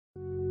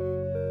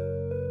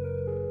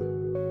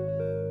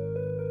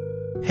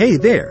Hey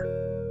there!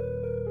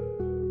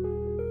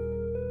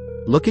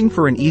 Looking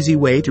for an easy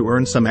way to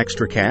earn some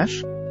extra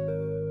cash?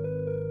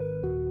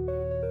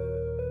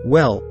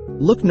 Well,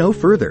 look no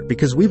further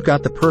because we've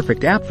got the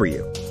perfect app for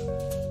you.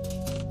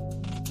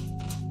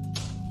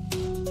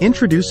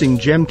 Introducing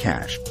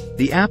GemCash,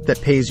 the app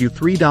that pays you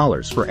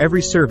 $3 for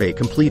every survey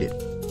completed.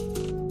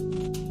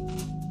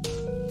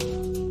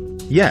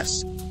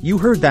 Yes, you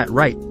heard that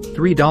right,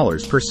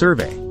 $3 per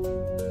survey.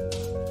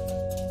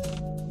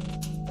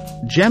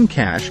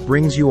 GemCash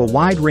brings you a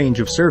wide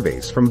range of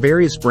surveys from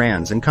various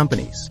brands and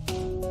companies.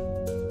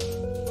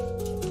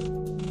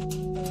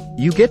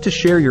 You get to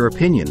share your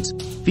opinions,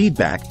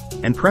 feedback,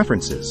 and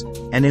preferences,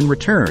 and in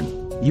return,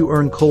 you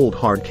earn cold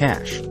hard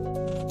cash.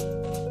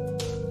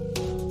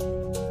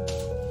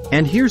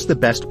 And here's the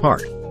best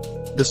part.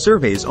 The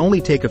surveys only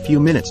take a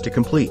few minutes to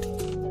complete.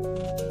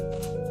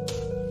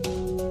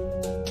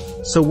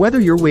 So whether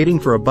you're waiting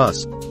for a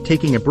bus,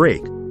 taking a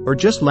break, or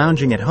just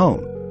lounging at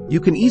home, you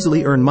can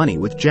easily earn money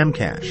with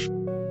GemCash.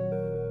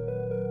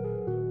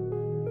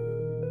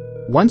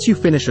 Once you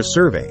finish a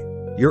survey,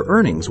 your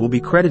earnings will be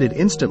credited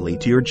instantly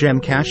to your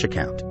GemCash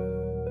account.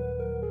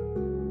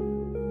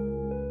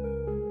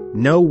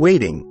 No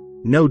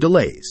waiting, no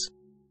delays.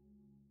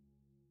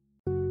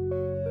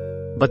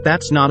 But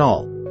that's not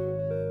all.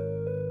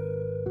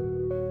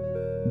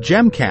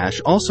 GemCash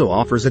also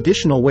offers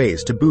additional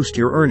ways to boost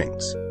your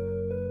earnings.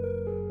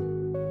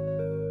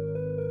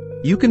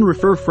 You can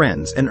refer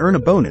friends and earn a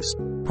bonus,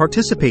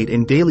 participate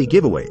in daily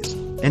giveaways,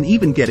 and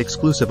even get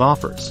exclusive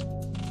offers.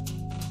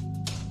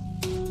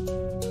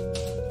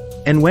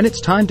 And when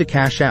it's time to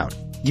cash out,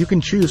 you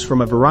can choose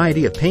from a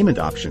variety of payment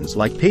options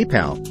like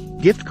PayPal,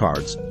 gift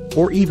cards,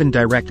 or even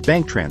direct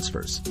bank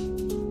transfers.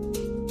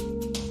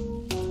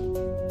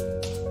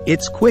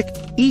 It's quick,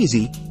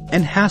 easy,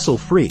 and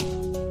hassle-free.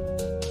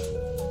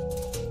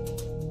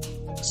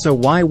 So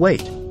why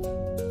wait?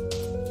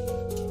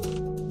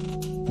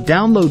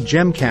 Download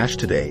GemCash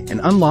today and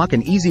unlock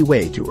an easy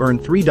way to earn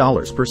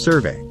 $3 per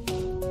survey.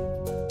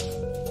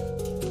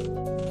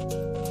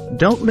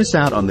 Don't miss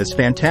out on this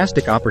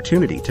fantastic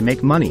opportunity to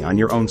make money on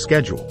your own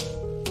schedule.